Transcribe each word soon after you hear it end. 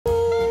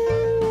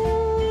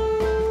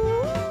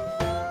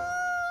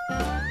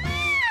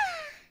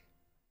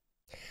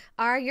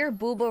Are your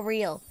booba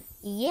real?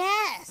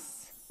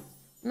 Yes!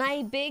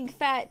 My big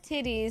fat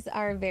titties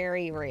are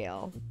very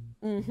real.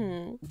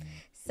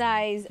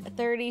 Size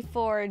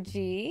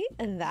 34G,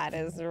 that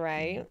is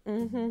right.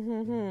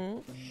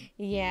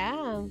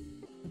 Yeah.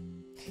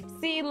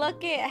 See,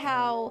 look at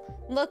how,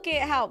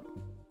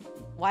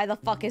 why the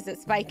fuck is it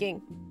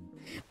spiking?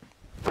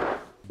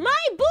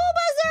 My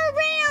boobas are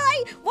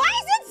real! Why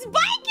is it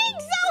spiking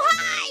so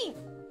high?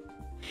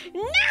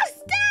 No,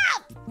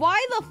 stop!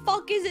 Why the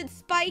fuck is it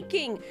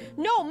spiking?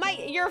 No,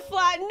 you're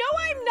flat. No,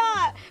 I'm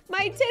not.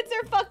 My tits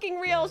are fucking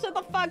real. Shut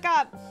the fuck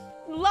up.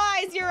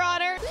 Lies, Your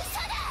Honor.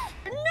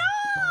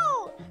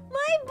 No!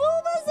 My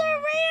boobas are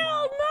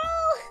real! No!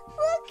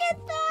 Look at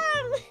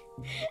them!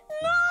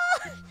 No!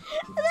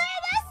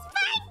 They're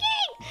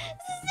spiking!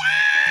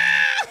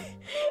 Stop!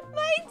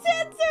 My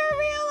tits are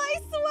real, I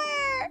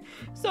swear!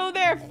 So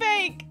they're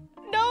fake!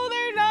 No,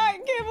 they're not,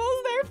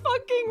 Kibbles! They're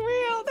fucking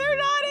real! They're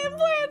not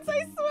implants,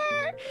 I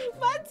swear!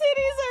 My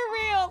titties are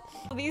real!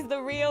 These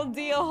the real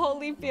deal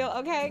Holyfield,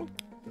 okay?